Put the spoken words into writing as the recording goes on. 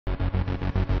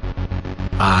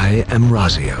I am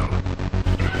Raziel.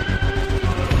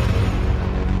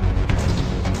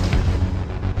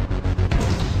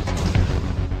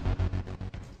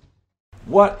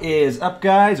 What is up,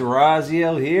 guys?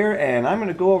 Raziel here, and I'm going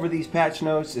to go over these patch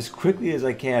notes as quickly as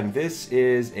I can. This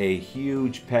is a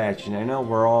huge patch, and I know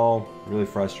we're all really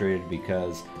frustrated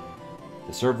because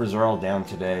the servers are all down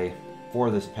today for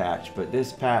this patch, but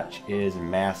this patch is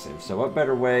massive. So what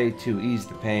better way to ease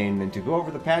the pain than to go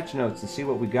over the patch notes and see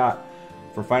what we got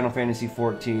for Final Fantasy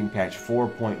XIV patch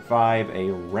 4.5,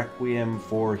 a Requiem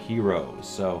for Heroes.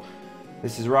 So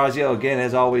this is Raziel again.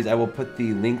 As always, I will put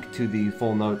the link to the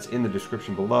full notes in the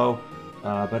description below,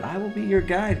 but I will be your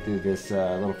guide through this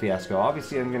little fiasco.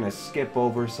 Obviously, I'm going to skip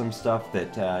over some stuff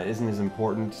that isn't as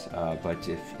important, but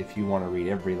if you want to read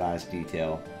every last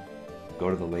detail, go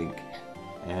to the link,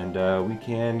 and we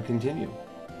can continue.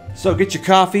 So get your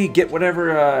coffee, get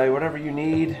whatever you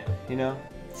need, you know,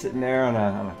 sitting there on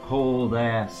a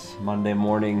cold-ass Monday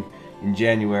morning in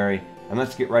January. And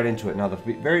let's get right into it. Now, the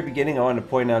very beginning, I want to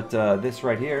point out this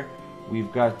right here.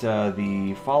 We've got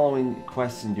the following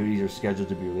quests and duties are scheduled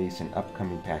to be released in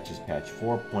upcoming patches. Patch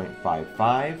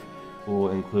 4.55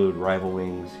 will include Rival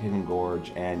Wings, Hidden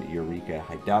Gorge, and Eureka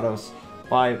Hydatos.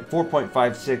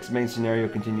 4.56 main scenario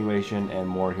continuation and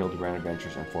more Hildebrand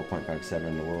adventures, and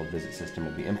 4.57 the world visit system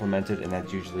will be implemented, and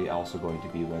that's usually also going to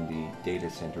be when the data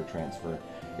center transfer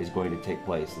is going to take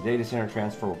place. The data center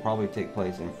transfer will probably take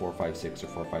place in 4.56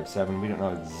 or 4.57. We don't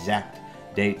know exact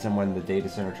dates on when the data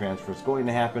center transfer is going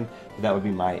to happen, but that would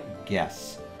be my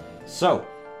guess. So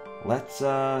let's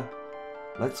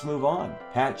move on.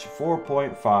 Patch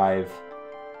 4.5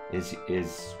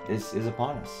 is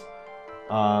upon us.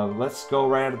 Let's go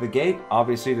right out of the gate.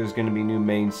 Obviously, there's going to be new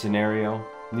main scenario,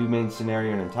 an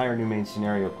entire new main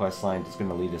scenario quest line that's going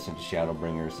to lead us into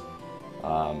Shadowbringers.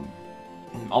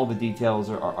 All the details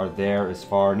are there as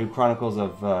far. New Chronicles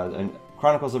of a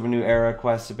New Era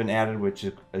quests have been added, which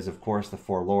is of course the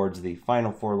Four Lords. The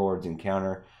final Four Lords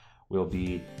encounter will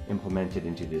be implemented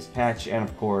into this patch, and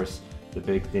of course the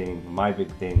big thing, my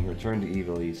big thing, Return to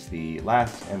Ivalice, the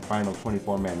last and final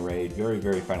 24-man raid,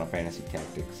 very Final Fantasy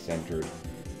Tactics centered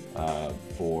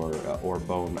for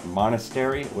Orbone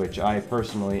Monastery, which I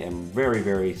personally am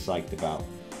very psyched about.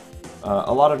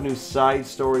 A lot of new side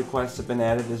story quests have been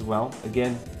added as well.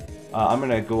 Again, I'm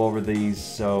going to go over these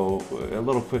so a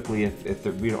little quickly if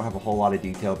we don't have a whole lot of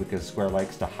detail, because Square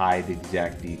likes to hide the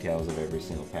exact details of every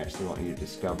single patch. They want you to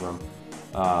discover them.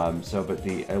 But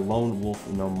the Lone Wolf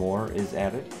No More is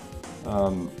added.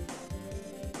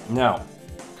 Now,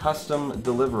 custom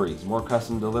deliveries. More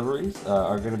custom deliveries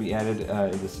are going to be added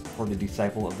for the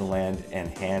Disciple of the Land and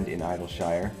Hand in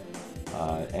Idleshire.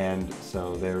 And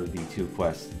so there are the two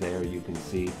quests there. You can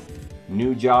see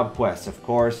new job quests. Of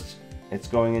course, it's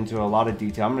going into a lot of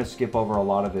detail. I'm going to skip over a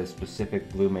lot of the specific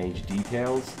Blue Mage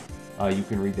details. You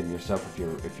can read them yourself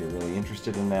if you're really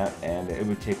interested in that, and it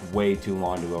would take way too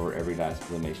long to go over every last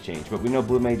Blue Mage change. But we know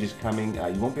Blue Mage is coming.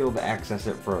 You won't be able to access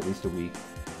it for at least a week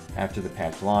after the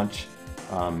patch launch,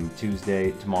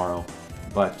 Tuesday, tomorrow.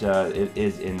 But it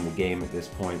is in the game at this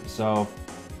point. So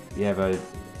you have a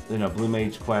Blue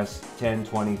Mage quest 10,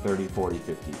 20, 30, 40,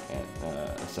 50, and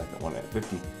a second one at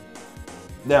 50.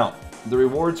 Now, the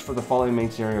rewards for the following main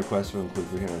scenario quests will include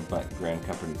 300 Grand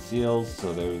Company seals,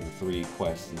 so there are the three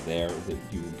quests there that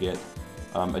you will get.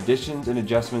 Additions and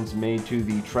adjustments made to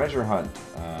the treasure hunt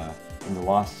in the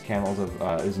Lost Canals of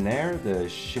Uznair, the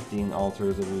Shifting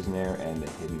Altars of Uznair, and the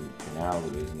Hidden Canals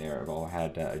of Uznair have all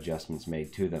had adjustments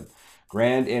made to them.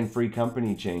 Grand and free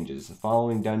company changes. The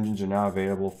following dungeons are now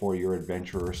available for your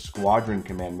Adventurer Squadron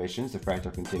Command missions. The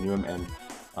Fractal Continuum and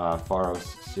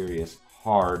Pharos Sirius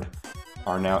Hard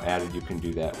are now added. You can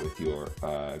do that with your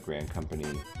Grand Company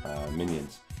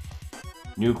minions.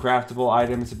 New craftable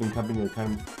items have been coming to the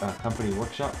company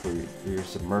workshop for your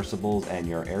submersibles and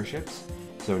your airships.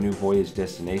 So new voyage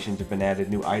destinations have been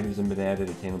added, new items have been added,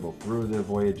 attainable through the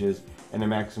voyages, and the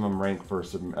maximum rank for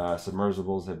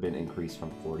submersibles have been increased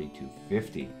from 40 to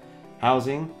 50.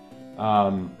 Housing.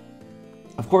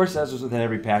 Of course, as was within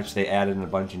every patch, they added in a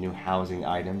bunch of new housing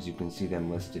items. You can see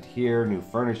them listed here. New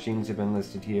furnishings have been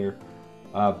listed here.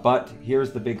 But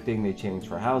here's the big thing they changed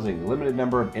for housing. The limited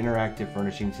number of interactive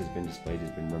furnishings has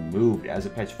been removed. As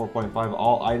of patch 4.5,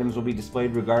 all items will be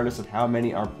displayed regardless of how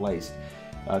many are placed.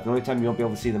 The only time you won't be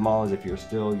able to see them all is if you're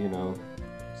still,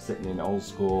 sitting in old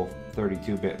school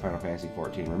 32-bit Final Fantasy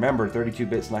XIV. Remember,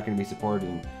 32-bit's not going to be supported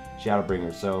in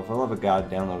Shadowbringers, so for the love of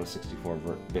God, download a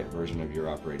 64-bit version of your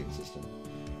operating system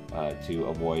to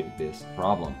avoid this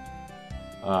problem.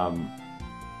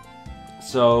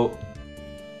 So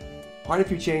quite a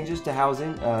few changes to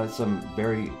housing, some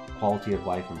very quality of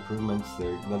life improvements.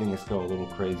 They're letting us go a little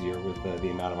crazier with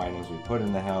the amount of items we put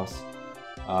in the house.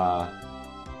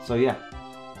 So yeah,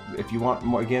 if you want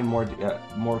more, again,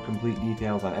 more complete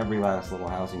details on every last little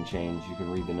housing change, you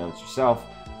can read the notes yourself.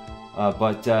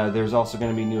 But there's also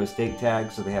going to be new estate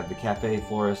tags, so they have the cafe,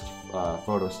 florist,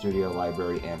 photo studio,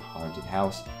 library, and haunted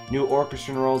house. New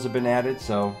orchestral roles have been added,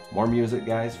 so more music,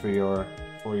 guys, for your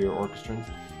orchestrons.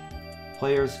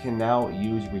 Players can now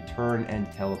use return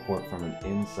and teleport from an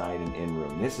inside and in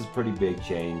room. This is pretty big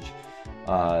change.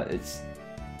 It's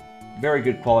very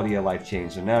good quality of life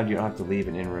change. So now you don't have to leave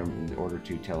an in room in order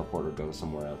to teleport or go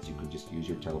somewhere else. You can just use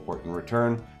your teleport and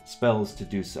return spells to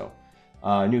do so.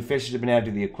 New fishes have been added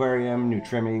to the aquarium, new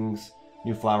trimmings,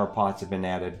 new flower pots have been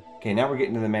added. Okay, now we're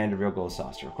getting to the Mandeville Gold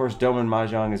Saucer. Of course, Dome and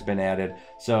Mahjong has been added,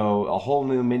 so a whole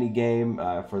new mini game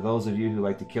for those of you who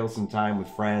like to kill some time with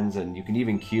friends, and you can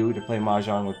even queue to play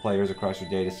Mahjong with players across your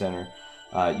data center.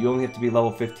 You only have to be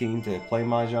level 15 to play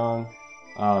Mahjong.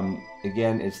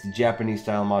 Again, it's the Japanese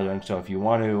style Mahjong, so if you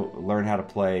want to learn how to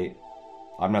play,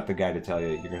 I'm not the guy to tell you.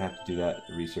 You're going to have to do that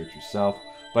research yourself.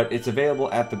 But it's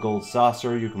available at the Gold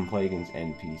Saucer. You can play against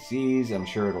NPCs. I'm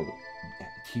sure it'll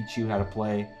teach you how to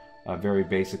play a very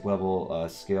basic level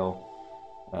skill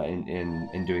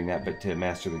in doing that. But to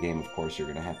master the game, of course, you're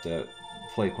going to have to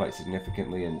play quite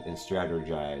significantly and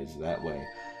strategize that way.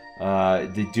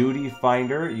 The Duty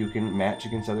Finder, you can match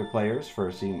against other players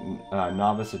for seeing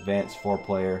Novice, Advanced,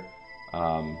 4-player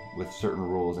with certain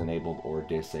rules enabled or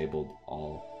disabled,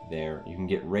 all there. You can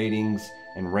get ratings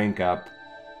and rank up.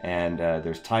 And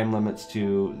there's time limits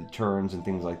to turns and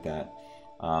things like that.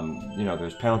 You know,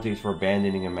 there's penalties for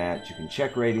abandoning a match. You can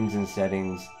check ratings and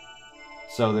settings.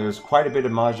 So there's quite a bit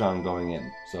of Mahjong going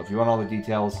in. So if you want all the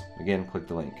details, again, click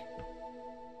the link.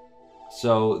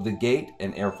 So the Gate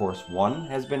and Air Force One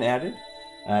has been added.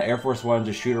 Air Force One is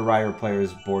a shooter rider.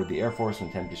 Players board the Air Force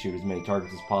and attempt to shoot as many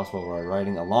targets as possible while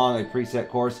riding along a preset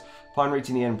course. Upon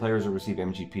reaching the end, players will receive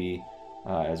MGP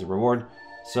as a reward.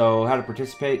 So how to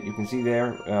participate, you can see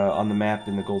there on the map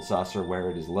in the Gold Saucer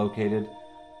where it is located.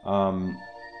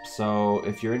 So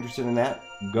if you're interested in that,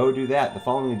 go do that. The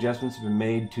following adjustments have been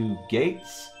made to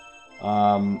gates.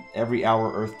 Every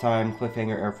hour Earth time,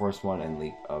 Cliffhanger, Air Force One, and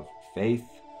Leap of Faith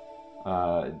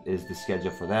is the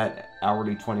schedule for that.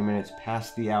 Hourly 20 minutes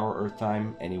past the hour Earth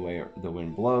time, anyway the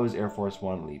wind blows, Air Force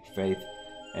One, Leap Faith.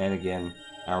 And again,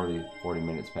 hourly 40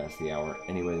 minutes past the hour,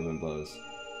 anyway the wind blows.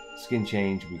 Skin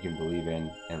change, we can believe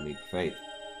in, and leap faith.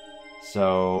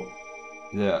 So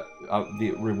the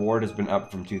reward has been up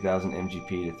from 2,000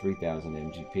 MGP to 3,000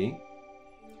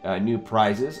 MGP. New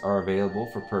prizes are available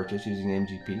for purchase using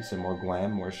MGP, some more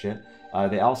glam, more shit.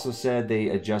 They also said they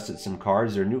adjusted some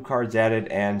cards. There are new cards added,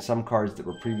 and some cards that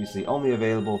were previously only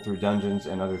available through dungeons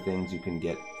and other things you can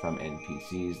get from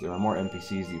NPCs. There are more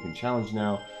NPCs that you can challenge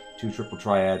now to Triple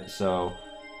Triad, so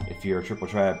if you're a Triple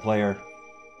Triad player,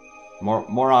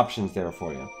 more options there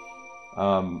for you.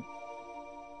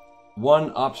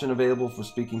 One option available for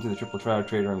speaking to the Triple Triad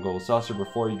trader on Gold Saucer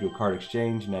before you do a card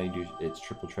exchange. Now you do its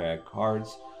Triple Triad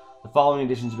cards. The following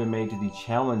additions have been made to the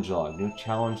challenge log. New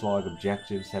challenge log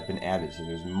objectives have been added. So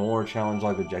there's more challenge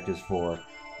log objectives for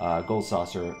Gold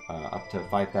Saucer, up to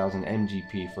 5,000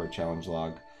 MGP for a challenge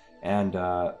log. And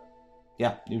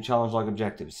yeah, new challenge log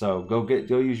objectives. So go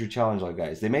use your challenge log,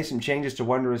 guys. They made some changes to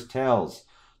Wondrous Tales.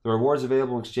 The rewards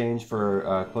available in exchange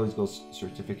for Closed Gold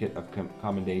Certificate of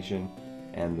Commendation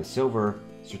and the Silver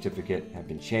Certificate have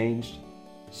been changed.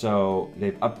 So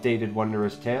they've updated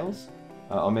Wondrous Tales.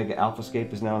 Omega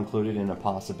Alphascape is now included in a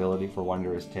possibility for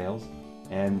Wondrous Tales,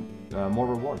 and more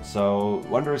rewards. So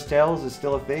Wondrous Tales is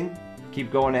still a thing.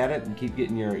 Keep going at it and keep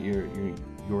getting your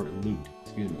loot.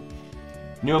 Excuse me.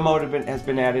 New emote has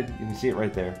been added. You can see it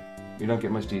right there. You don't get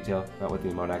much detail about what the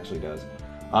emote actually does.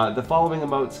 The following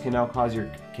emotes can now cause your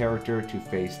character to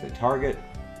face the target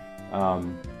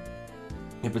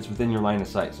if it's within your line of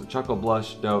sight. So Chuckle,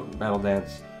 Blush, Dote, Battle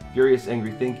Dance, Furious,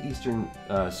 Angry Think, Eastern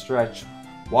Stretch,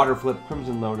 Water Flip,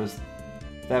 Crimson Lotus,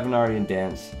 Thavanarian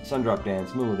Dance, Sundrop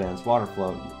Dance, Mula Dance, Water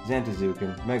Float,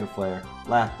 Zantazukin, Mega Flare,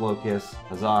 Laugh, Blow Kiss,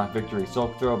 Huzzah, Victory,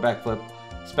 Soak Throw, Backflip,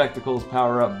 Spectacles,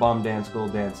 Power Up, Bomb Dance,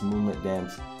 Gold Dance, Moonlit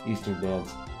Dance, Eastern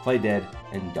Dance, Play Dead,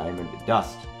 and Diamond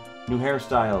Dust. New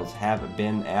hairstyles have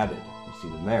been added. You see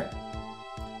them there.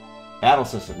 Battle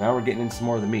system. Now we're getting into some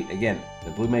more of the meat. Again,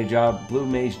 the Blue Mage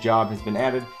job has been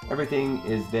added. Everything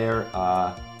is there.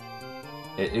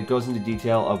 It goes into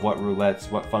detail of what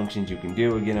roulettes, what functions you can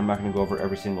do. Again, I'm not going to go over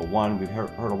every single one. We've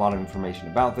heard a lot of information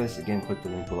about this. Again, click the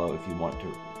link below if you want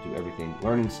to do everything.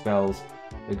 Learning spells.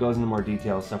 It goes into more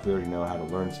detail, stuff we already know, how to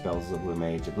learn spells as a Blue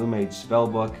Mage. A Blue Mage spell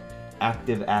book,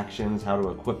 active actions, how to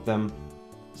equip them.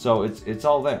 So it's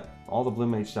all there. all the Blue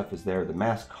Mage stuff is there. The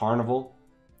Masked Carnival,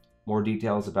 more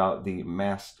details about the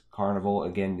Masked Carnival.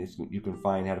 Again, you can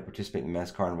find how to participate in the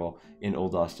Masked Carnival in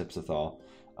Ul'dah Stipsathal.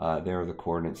 There are the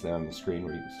coordinates there on the screen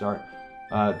where you can start.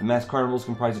 The Masked Carnival is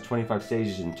comprised of 25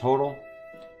 stages in total.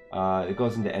 It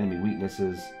goes into enemy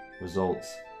weaknesses,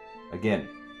 results. Again,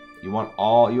 you want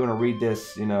to read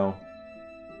this, you know,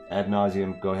 ad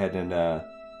nauseum. Go ahead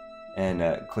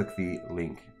and click the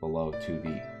link below to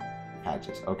the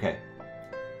patches. Okay.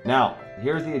 Now,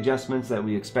 here's the adjustments that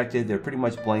we expected. They're pretty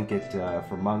much blanket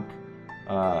for Monk,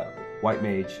 White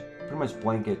Mage, pretty much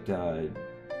blanket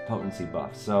potency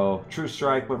buff. So, True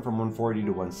Strike went from 140 to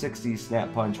 160,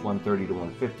 Snap Punch 130 to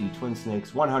 150, Twin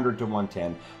Snakes 100 to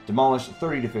 110, Demolish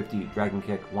 30 to 50, Dragon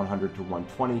Kick 100 to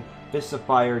 120, Fists of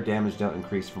Fire, damage don't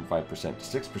increase from 5%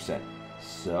 to 6%.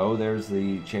 So, there's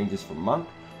the changes for Monk.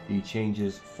 The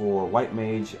changes for White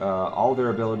Mage, all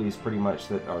their abilities pretty much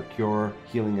that are cure,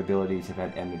 healing abilities have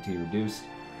had enmity reduced.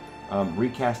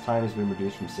 Recast time has been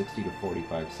reduced from 60 to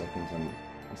 45 seconds on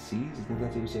Seize. I think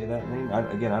that's how you say that name. I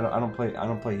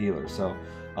don't play healer. So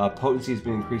potency has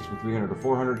been increased from 300 to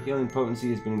 400. Healing potency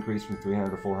has been increased from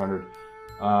 300 to 400.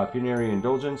 Pecuniary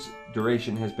Indulgence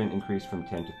duration has been increased from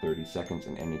 10 to 30 seconds,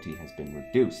 and enmity has been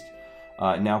reduced.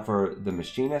 Now for the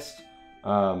Machinist.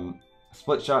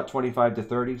 Split Shot 25 to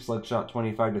 30, Slug Shot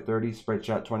 25 to 30, Spread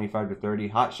Shot 25 to 30,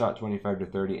 Hot Shot 25 to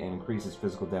 30, and increases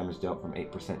physical damage dealt from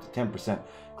 8% to 10%.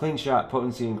 Clean Shot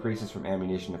potency increases from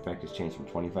ammunition effect is changed from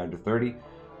 25 to 30.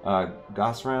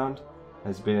 Gauss Round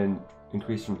has been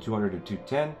increased from 200 to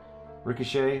 210.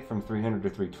 Ricochet from 300 to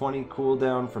 320.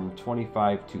 Cooldown from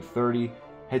 25 to 30.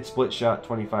 Head Split Shot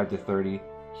 25 to 30.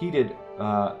 Heated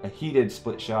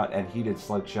Split Shot and Heated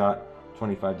Slug Shot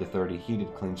 25 to 30.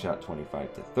 Heated Clean Shot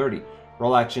 25 to 30.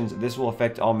 Roll actions. This will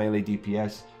affect all melee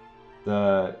DPS.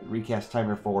 The recast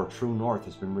timer for True North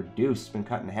has been reduced. It's been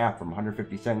cut in half from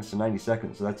 150 seconds to 90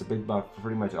 seconds. So that's a big buff for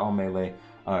pretty much all melee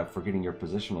for getting your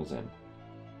positionals in.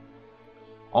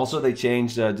 Also, they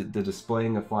changed the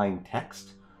displaying of flying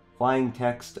text. Flying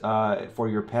text for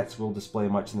your pets will display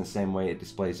much in the same way it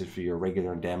displays it for your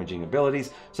regular and damaging abilities.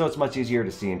 So it's much easier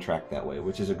to see and track that way,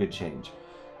 which is a good change.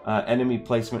 Enemy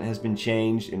placement has been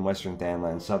changed in Western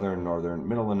Thanland, Southern, Northern,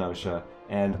 Middle Lenosha,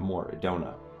 and Mor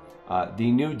Idona.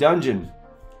 The new dungeon.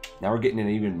 Now we're getting an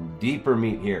even deeper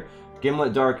meat here.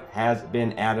 Gimlet Dark has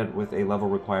been added with a level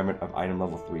requirement of item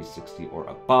level 360 or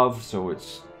above, so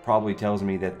it's probably tells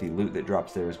me that the loot that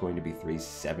drops there is going to be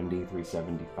 370,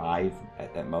 375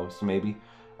 at most, maybe.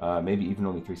 Maybe even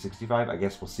only 365. I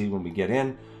guess we'll see when we get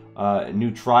in. A new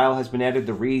trial has been added,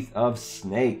 the Wreath of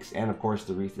Snakes, and of course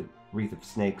the Wreath of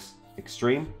Snakes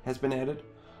Extreme has been added.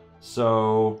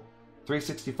 So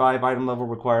 365 item level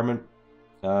requirement.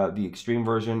 The extreme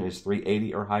version is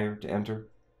 380 or higher to enter.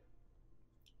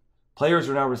 Players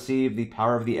will now receive the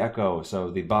Power of the Echo,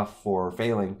 so the buff for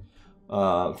failing,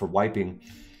 for wiping,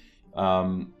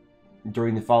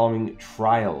 during the following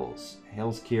trials: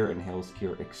 Hell's Cure and Hell's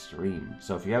Cure Extreme.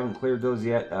 So if you haven't cleared those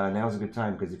yet, now's a good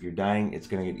time, because if you're dying, it's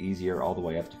going to get easier all the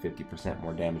way up to 50%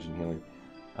 more damage and healing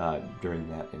during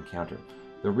that encounter.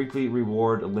 The weekly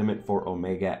reward limit for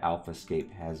Omega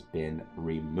Alphascape has been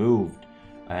removed.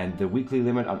 And the weekly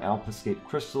limit on Alphascape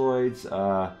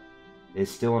crystalloids is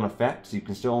still in effect, so you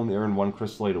can still only earn 1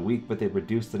 crystalloid a week, but they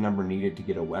reduced the number needed to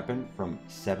get a weapon from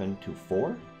 7 to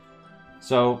 4.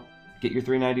 So get your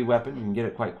 390 weapon. You can get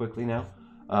it quite quickly now.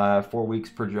 4 weeks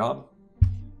per job.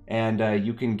 And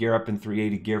you can gear up in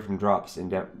 380 gear from drops.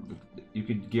 You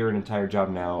could gear an entire job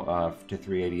now to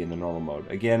 380 in the normal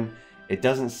mode. Again, it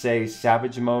doesn't say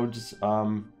Savage Mode's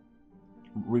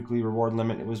weekly reward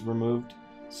limit was removed.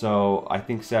 So I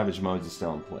think Savage Modes is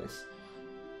still in place.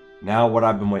 Now what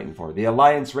I've been waiting for. The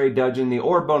Alliance Raid Dungeon, the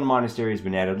Orbone Monastery has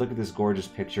been added. Look at this gorgeous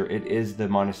picture. It is the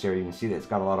monastery. You can see that it's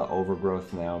got a lot of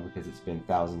overgrowth now because it's been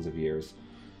thousands of years.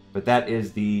 But that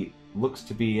is looks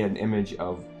to be an image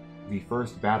of the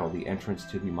first battle, the entrance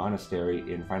to the monastery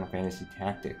in Final Fantasy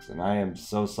Tactics. And I am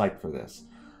so psyched for this.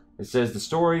 It says, the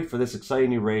story for this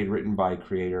exciting new raid written by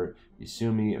creator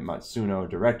Yasumi Matsuno,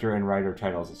 director and writer,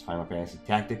 titles is Final Fantasy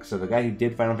Tactics. So the guy who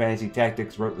did Final Fantasy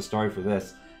Tactics wrote the story for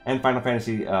this. And Final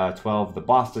Fantasy XII, the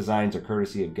boss designs are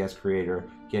courtesy of guest creator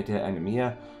Keta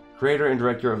Anemiya, creator and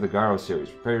director of the Garo series.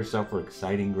 Prepare yourself for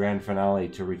exciting grand finale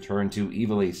to return to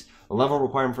Ivalice. The level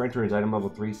requirement for entering is item level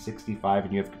 365,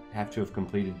 and you have to have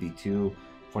completed the 2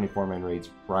 24-man raids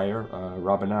prior,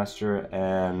 Rabanastre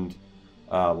and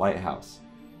Lighthouse.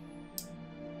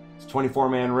 It's a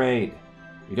 24-man raid.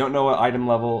 We don't know what item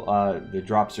level the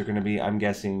drops are going to be. I'm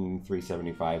guessing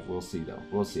 375. We'll see, though.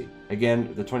 We'll see.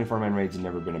 Again, the 24-man raids have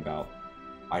never been about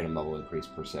item level increase,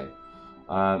 per se.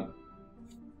 The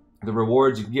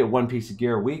rewards, you can get 1 piece of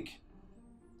gear a week.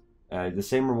 The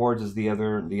same rewards as the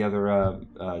other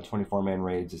 24-man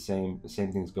raids. The same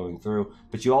things going through.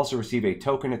 But you also receive a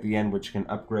token at the end, which can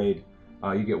upgrade.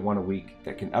 You get one a week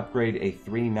that can upgrade a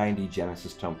 390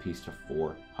 Genesis Tome piece to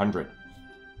 400.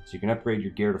 So you can upgrade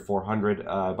your gear to 400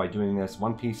 by doing this.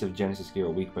 One piece of Genesis gear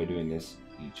a week by doing this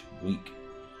each week.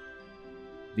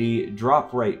 The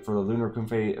drop rate for the Lunar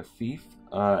Confetti Fief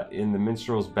in the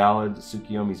Minstrel's Ballad,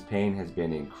 Tsukiyomi's Pain, has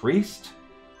been increased.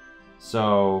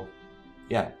 So,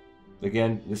 yeah.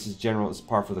 Again, this is general. It's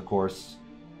par for the course.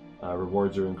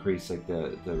 Rewards are increased, like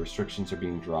the restrictions are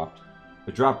being dropped.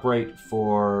 The drop rate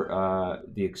for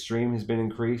the Extreme has been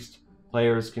increased.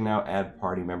 Players can now add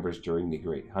party members during the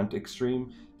Great Hunt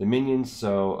Extreme. The minions,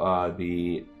 so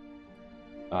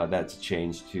that's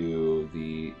changed to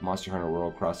the Monster Hunter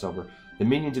World crossover. The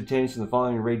minions obtained from the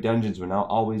following raid dungeons will now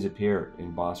always appear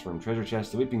in Boss Room Treasure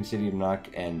Chest, the Weeping City of Nock,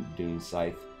 and Dune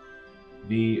Scythe.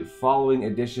 The following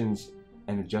additions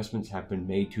and adjustments have been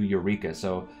made to Eureka.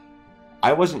 So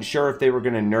I wasn't sure if they were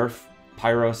going to nerf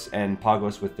Pyros and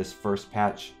Pagos with this first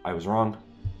patch. I was wrong.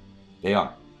 They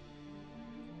are.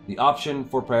 The option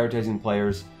for prioritizing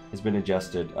players has been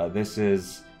adjusted. This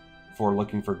is for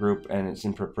looking for group, and it's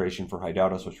in preparation for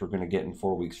Hydatos, which we're going to get in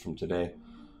 4 weeks from today.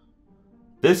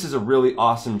 This is a really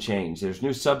awesome change. There's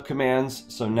new sub-commands,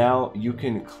 so now you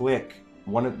can click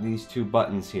one of these two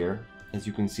buttons here, as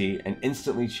you can see, and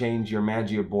instantly change your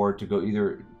Magia board to go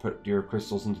either put your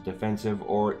crystals into defensive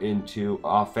or into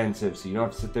offensive, so you don't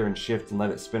have to sit there and shift and let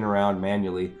it spin around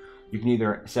manually. You can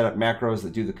either set up macros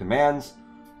that do the commands,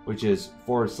 which is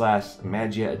 /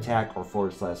 Magia attack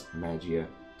or / Magia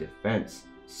defense.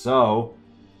 So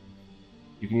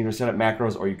you can either set up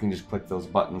macros or you can just click those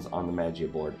buttons on the Magia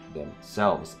board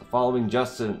themselves. The following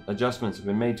adjustments have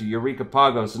been made to Eureka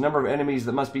Pagos. The number of enemies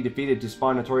that must be defeated to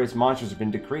spawn notorious monsters have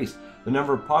been decreased. The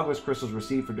number of Pagos crystals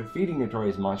received for defeating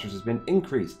notorious monsters has been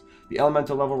increased. The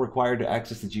elemental level required to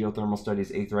access the geothermal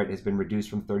studies Aetheryte has been reduced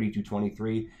from 30 to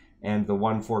 23, and the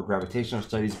one for gravitational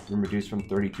studies has been reduced from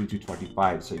 32 to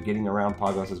 25. So getting around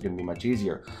Pagos is going to be much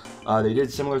easier. They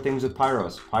did similar things with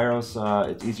Pyros. Pyros,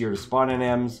 it's easier to spawn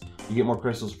NMs, you get more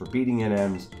crystals for beating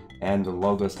NMs, and the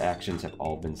Logos actions have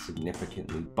all been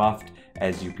significantly buffed.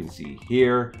 As you can see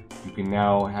here, you can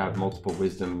now have multiple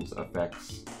Wisdom's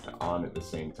effects on at the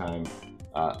same time.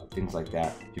 Things like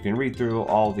that. You can read through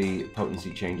all the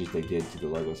potency changes they did to the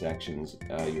Logos actions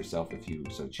yourself if you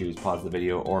so choose. Pause the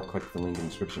video or click the link in the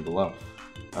description below.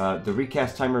 The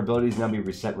recast timer abilities now be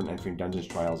reset when entering dungeons,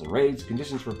 trials, and raids.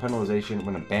 Conditions for penalization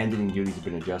when abandoning duties have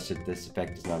been adjusted. This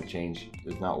effect does not change,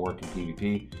 does not work in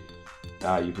PvP.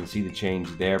 You can see the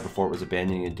change there. Before it was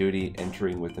abandoning a duty,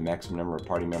 entering with the maximum number of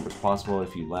party members possible.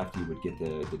 If you left, you would get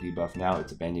the debuff. Now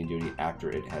it's abandoning duty after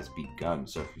it has begun.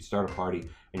 So if you start a party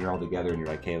and you're all together and you're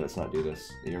like, hey, let's not do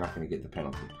this, you're not going to get the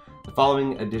penalty. The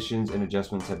following additions and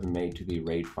adjustments have been made to the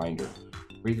Raid Finder.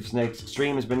 Wreath of Snakes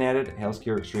Extreme has been added. Hell's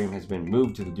Cure Extreme has been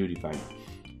moved to the Duty Finder.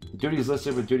 The duties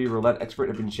listed with Duty Roulette Expert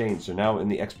have been changed. So now in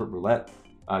the Expert Roulette,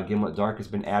 Gimlet Dark has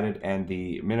been added, and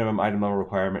the minimum item level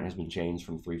requirement has been changed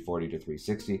from 340 to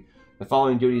 360. The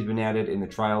following duties have been added in the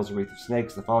Trials Wreath of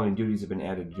Snakes. The following duties have been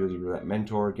added to Duty Roulette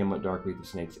Mentor, Gimlet Dark, Wreath of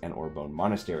Snakes, and Orbone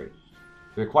Monastery.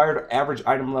 The required average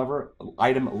item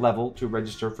level to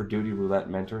register for Duty Roulette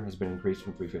Mentor has been increased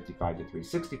from 355 to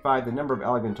 365. The number of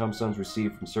Elegant Tomestones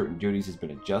received from certain duties has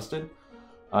been adjusted.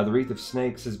 The Wreath of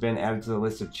Snakes has been added to the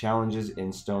list of challenges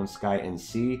in Stone, Sky, and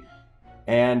Sea.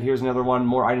 And here's another one.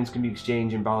 More items can be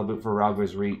exchanged in Balabut for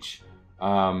Ralgor's Reach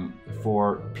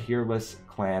for Peerless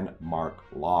Clan Mark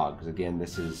Logs. Again,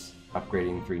 this is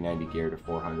upgrading 390 gear to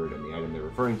 400, and the item they're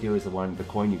referring to is the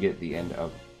coin you get at the end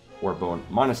of Orbone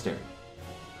Monastery.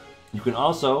 You can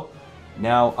also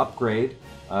now upgrade,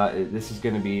 this is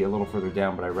going to be a little further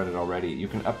down, but I read it already. You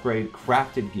can upgrade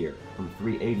crafted gear from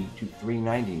 380 to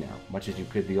 390 now, much as you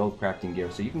could the old crafting gear.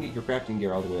 So you can get your crafting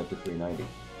gear all the way up to 390.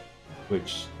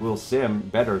 Which will sim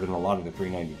better than a lot of the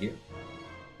 390 gear.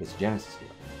 This Genesis gear.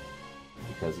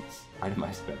 Because it's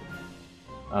itemized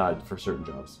better for certain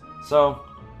jobs. So,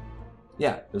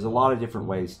 yeah, there's a lot of different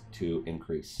ways to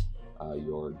increase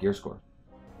your gear score.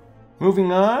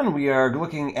 Moving on, we are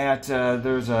looking at,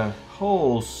 there's a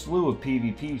whole slew of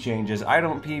PvP changes. I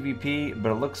don't PvP,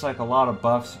 but it looks like a lot of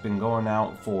buffs have been going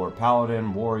out for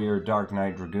Paladin, Warrior, Dark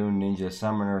Knight, Dragoon, Ninja,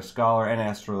 Summoner, Scholar, and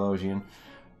Astrologian.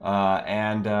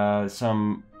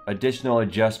 Some additional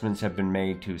adjustments have been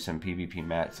made to some PvP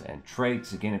mats and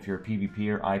traits. Again, if you're a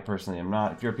PvPer, I personally am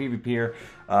not. If you're a PvPer,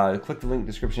 click the link in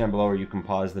the description down below, or you can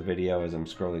pause the video as I'm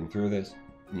scrolling through this.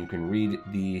 And you can read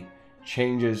the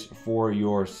changes for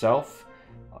yourself.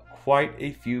 Quite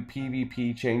a few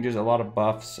PvP changes, a lot of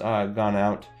buffs gone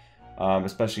out.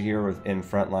 especially here in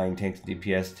frontline tanks and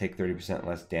DPS, take 30%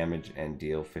 less damage and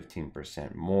deal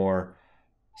 15% more.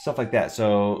 Stuff like that.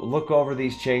 So look over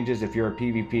these changes if you're a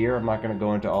PvPer. I'm not going to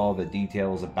go into all the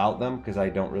details about them because I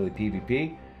don't really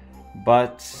PvP,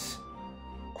 but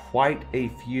quite a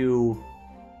few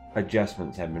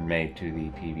adjustments have been made to the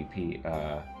PvP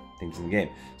things in the game.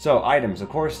 So items, of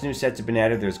course, new sets have been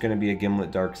added. There's going to be a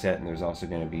Gimlet Dark set, and there's also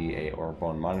going to be a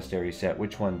Orbone Monastery set.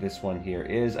 Which one this one here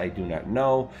is, I do not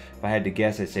know. If I had to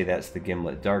guess, I'd say that's the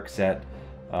Gimlet Dark set.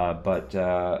 But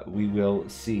we will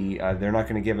see. They're not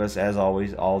going to give us, as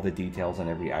always, all the details on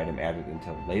every item added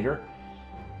until later.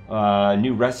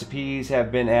 New recipes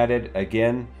have been added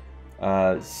again.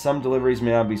 Some deliveries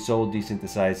may now be sold,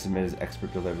 desynthesized, submitted as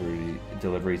expert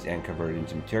deliveries, and converted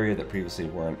into materia that previously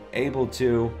weren't able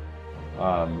to.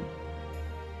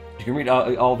 You can read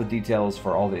all the details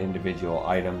for all the individual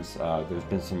items. There's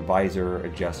been some visor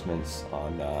adjustments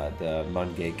on the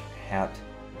Mungake hat.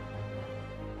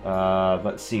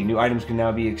 Let's see. New items can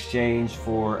now be exchanged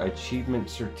for achievement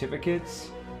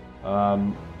certificates.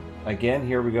 Again,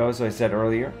 here we go. So I said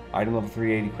earlier, item level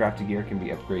 380 crafted gear can be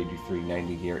upgraded to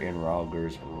 390 gear in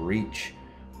Rhalgr's Reach.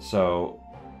 So,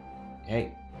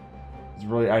 hey, it's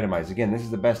really itemized. Again, this is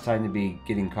the best time to be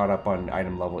getting caught up on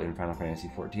item level in Final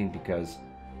Fantasy XIV because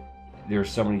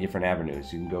there's so many different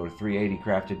avenues. You can go to 380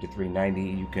 crafted to 390.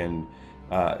 You can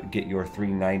get your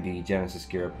 390 Genesis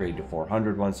gear upgrade to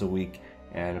 400 once a week.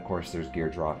 And of course, there's gear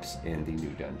drops in the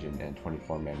new dungeon and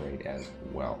 24-man raid as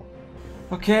well.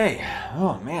 Okay,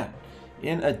 oh man.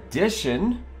 In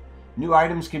addition, new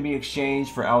items can be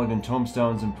exchanged for elegant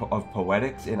tombstones of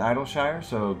poetics in Idleshire.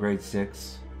 So grade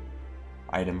 6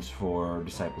 items for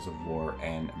Disciples of War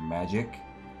and Magic.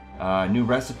 New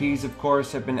recipes, of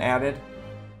course, have been added.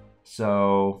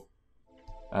 So,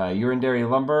 Urindari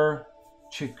Lumber,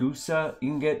 Chigusa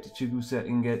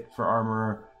Ingot for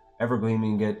armor, Evergleam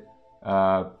Ingot,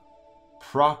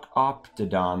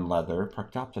 Proctoptodon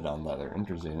leather,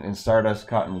 interesting, and Stardust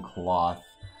Cotton Cloth.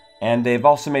 And they've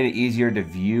also made it easier to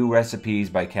view recipes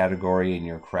by category in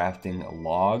your crafting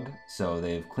log. So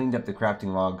they've cleaned up the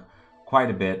crafting log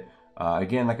quite a bit.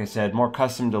 Again, like I said, more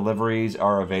custom deliveries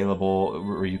are available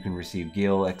where you can receive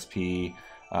Gil, XP,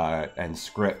 and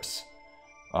scripts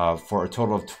for a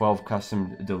total of 12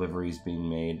 custom deliveries being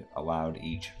made allowed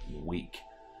each week.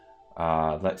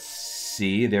 Let's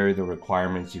see, there are the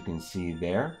requirements you can see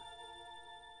there.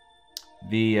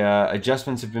 The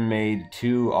adjustments have been made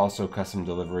to also custom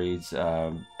deliveries.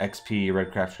 XP,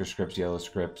 red crafter scripts, yellow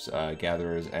scripts,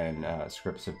 gatherers, and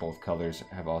scripts of both colors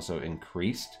have also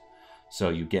increased. So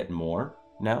you get more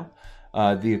now.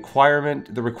 The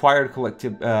required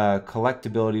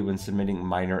collectability when submitting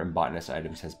minor and botanist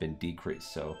items has been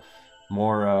decreased. So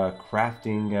more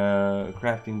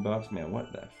crafting buffs. Man,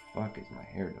 what the fuck is my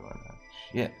hair doing? Oh,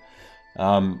 shit.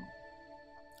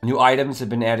 New items have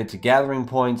been added to gathering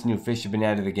points. New fish have been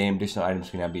added to the game. Additional items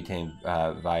can now be attained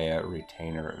via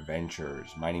retainer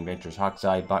ventures. Mining ventures,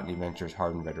 Hawkseye, botany ventures,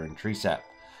 hardened veteran tree sap.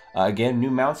 Again,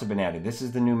 new mounts have been added. This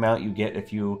is the new mount you get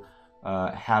if you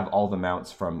have all the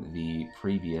mounts from the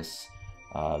previous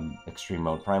extreme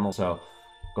mode primal. So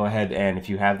go ahead, and if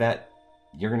you have that,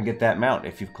 you're going to get that mount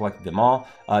if you've collected them all.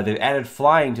 They've added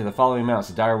flying to the following mounts: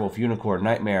 the Direwolf, Unicorn,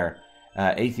 Nightmare,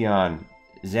 Atheon,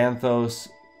 Xanthos,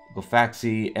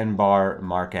 Gulfaxi, Enbar,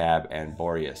 Markab, and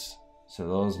Boreas. So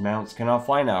those mounts can all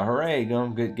fly now. Hooray! Go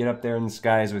get up there in the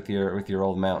skies with your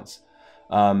old mounts.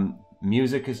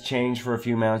 Music has changed for a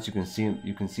few mounts. You can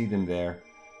see them there.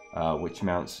 Which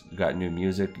mounts got new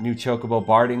music. New Chocobo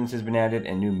Bardings has been added,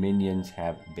 and new minions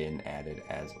have been added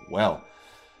as well.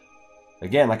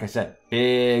 Again, like I said,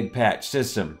 big patch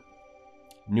system.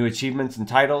 New achievements and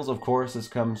titles, of course, this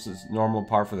comes as normal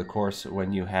par for the course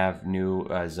when you have new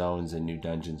zones and new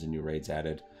dungeons and new raids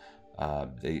added.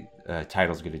 The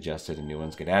titles get adjusted and new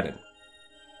ones get added.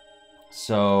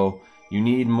 So you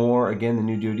need more, again, the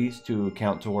new duties to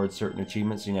count towards certain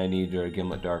achievements. You need your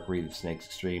Gimlet Dark, Wreath of Snakes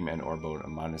Extreme, and Orbone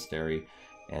Monastery.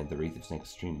 And the Wreath of Snakes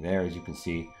Extreme there, as you can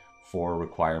see, 4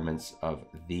 requirements of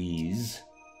these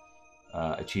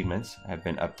achievements have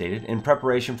been updated. In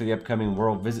preparation for the upcoming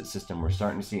world visit system, we're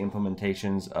starting to see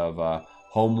implementations of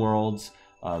home worlds,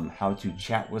 how to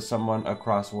chat with someone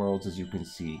across worlds, as you can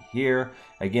see here.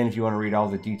 Again, if you want to read all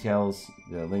the details,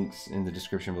 the links in the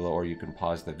description below, or you can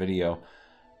pause the video.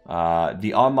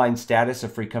 The online status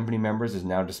of free company members is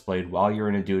now displayed while you're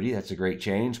in a duty. That's a great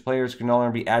change. Players can no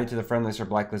longer be added to the friend list or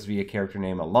blacklist via character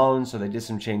name alone, so they did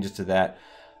some changes to that.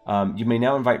 You may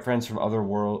now invite friends from other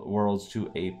worlds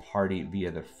to a party via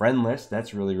the friend list.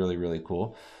 That's really, really, really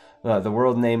cool. The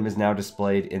world name is now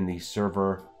displayed in the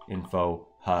server info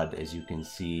HUD, as you can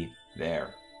see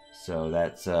there. So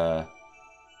that's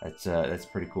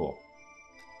pretty cool.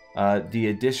 The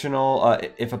additional,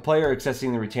 if a player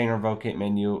accessing the retain or vacate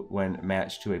menu when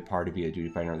matched to a party via duty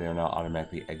finder, they will now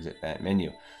automatically exit that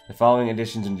menu. The following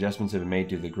additions and adjustments have been made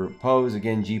to the group pose.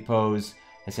 Again, G pose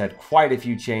has had quite a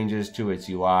few changes to its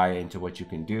UI and to what you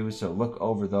can do. So look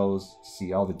over those,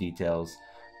 see all the details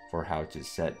for how to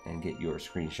set and get your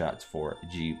screenshots for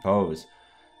G pose.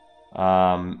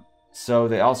 So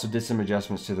they also did some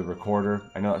adjustments to the recorder.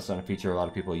 I know that's not a feature a lot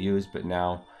of people use, but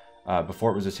now,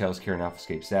 before it was a Tails Karen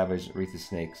Alphascape Savage, Wreath of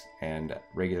Snakes, and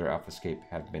regular Alphascape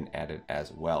have been added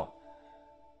as well.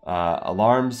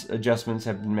 Alarms adjustments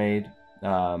have been made.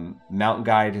 Mount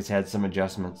Guide has had some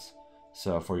adjustments.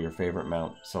 So for your favorite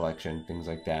mount selection, things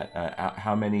like that.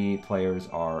 How many players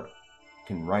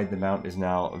can ride the mount is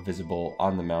now visible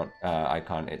on the mount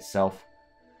icon itself.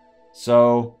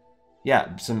 So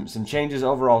yeah, some changes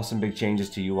overall, some big changes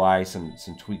to UI, some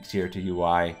tweaks here to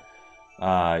UI.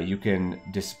 You can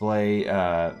display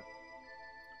a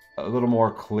little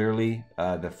more clearly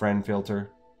the friend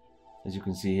filter, as you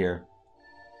can see here.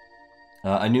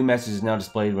 A new message is now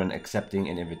displayed when accepting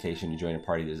an invitation to join a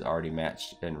party that is already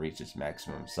matched and reached its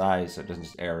maximum size. So it doesn't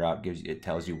just error out, it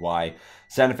tells you why.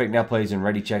 Sound effect now plays when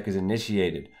ready check is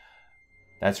initiated.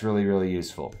 That's really, really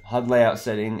useful. HUD layout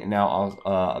setting now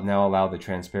allow the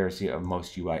transparency of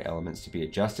most UI elements to be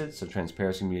adjusted. So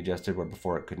transparency can be adjusted where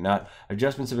before it could not.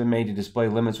 Adjustments have been made to display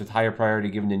limits with higher priority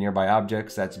given to nearby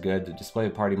objects. That's good. The display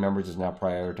of party members is now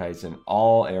prioritized in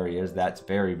all areas. That's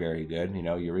very, very good. You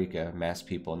know, Eureka, mass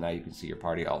people. Now you can see your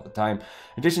party all the time.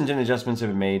 Additions and adjustments have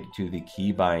been made to the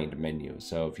keybind menu.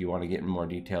 So if you want to get in more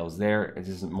details there, this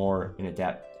is more an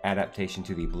adaptation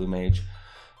to the Blue Mage.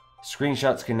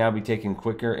 Screenshots can now be taken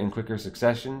quicker in quicker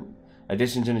succession.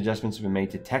 Additions and adjustments have been made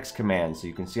to text commands. So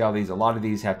you can see all these. A lot of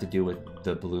these have to do with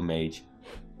the Blue Mage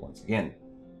once again.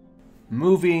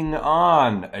 Moving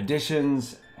on.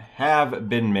 Additions have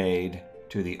been made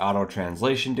to the Auto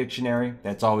Translation Dictionary.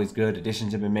 That's always good.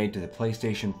 Additions have been made to the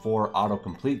PlayStation 4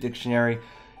 Autocomplete Dictionary.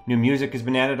 New music has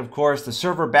been added, of course. The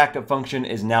server backup function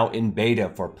is now in beta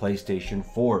for PlayStation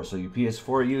 4. So you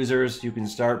PS4 users, you can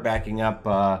start backing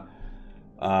up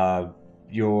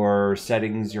your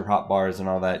settings, your hotbars, and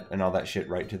all that shit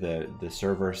right to the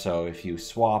server. So if you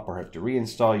swap or have to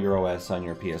reinstall your OS on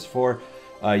your PS4,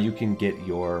 you can get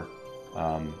your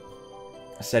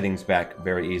settings back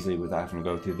very easily without having to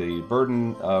go through the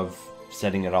burden of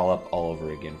setting it all up all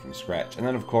over again from scratch. And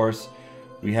then, of course,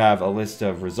 we have a list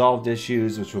of resolved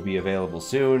issues, which will be available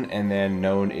soon, and then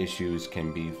known issues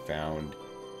can be found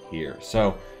here.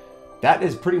 So that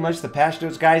is pretty much the patch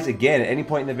notes, guys. Again, at any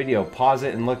point in the video, pause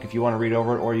it and look if you want to read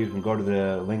over it, or you can go to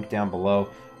the link down below.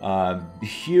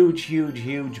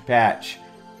 Huge patch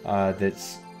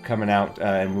that's coming out,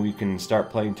 and we can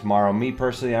start playing tomorrow. Me,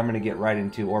 personally, I'm going to get right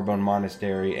into Orbone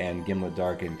Monastery and Gimlet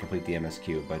Dark and complete the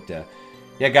MSQ. But,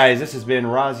 yeah, guys, this has been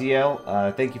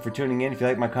Raziel. Thank you for tuning in. If you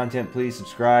like my content, please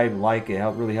subscribe, like. It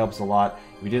really helps a lot.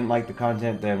 If you didn't like the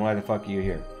content, then why the fuck are you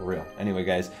here? For real. Anyway,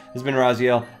 guys, this has been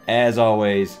Raziel. As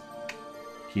always,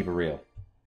 keep it real.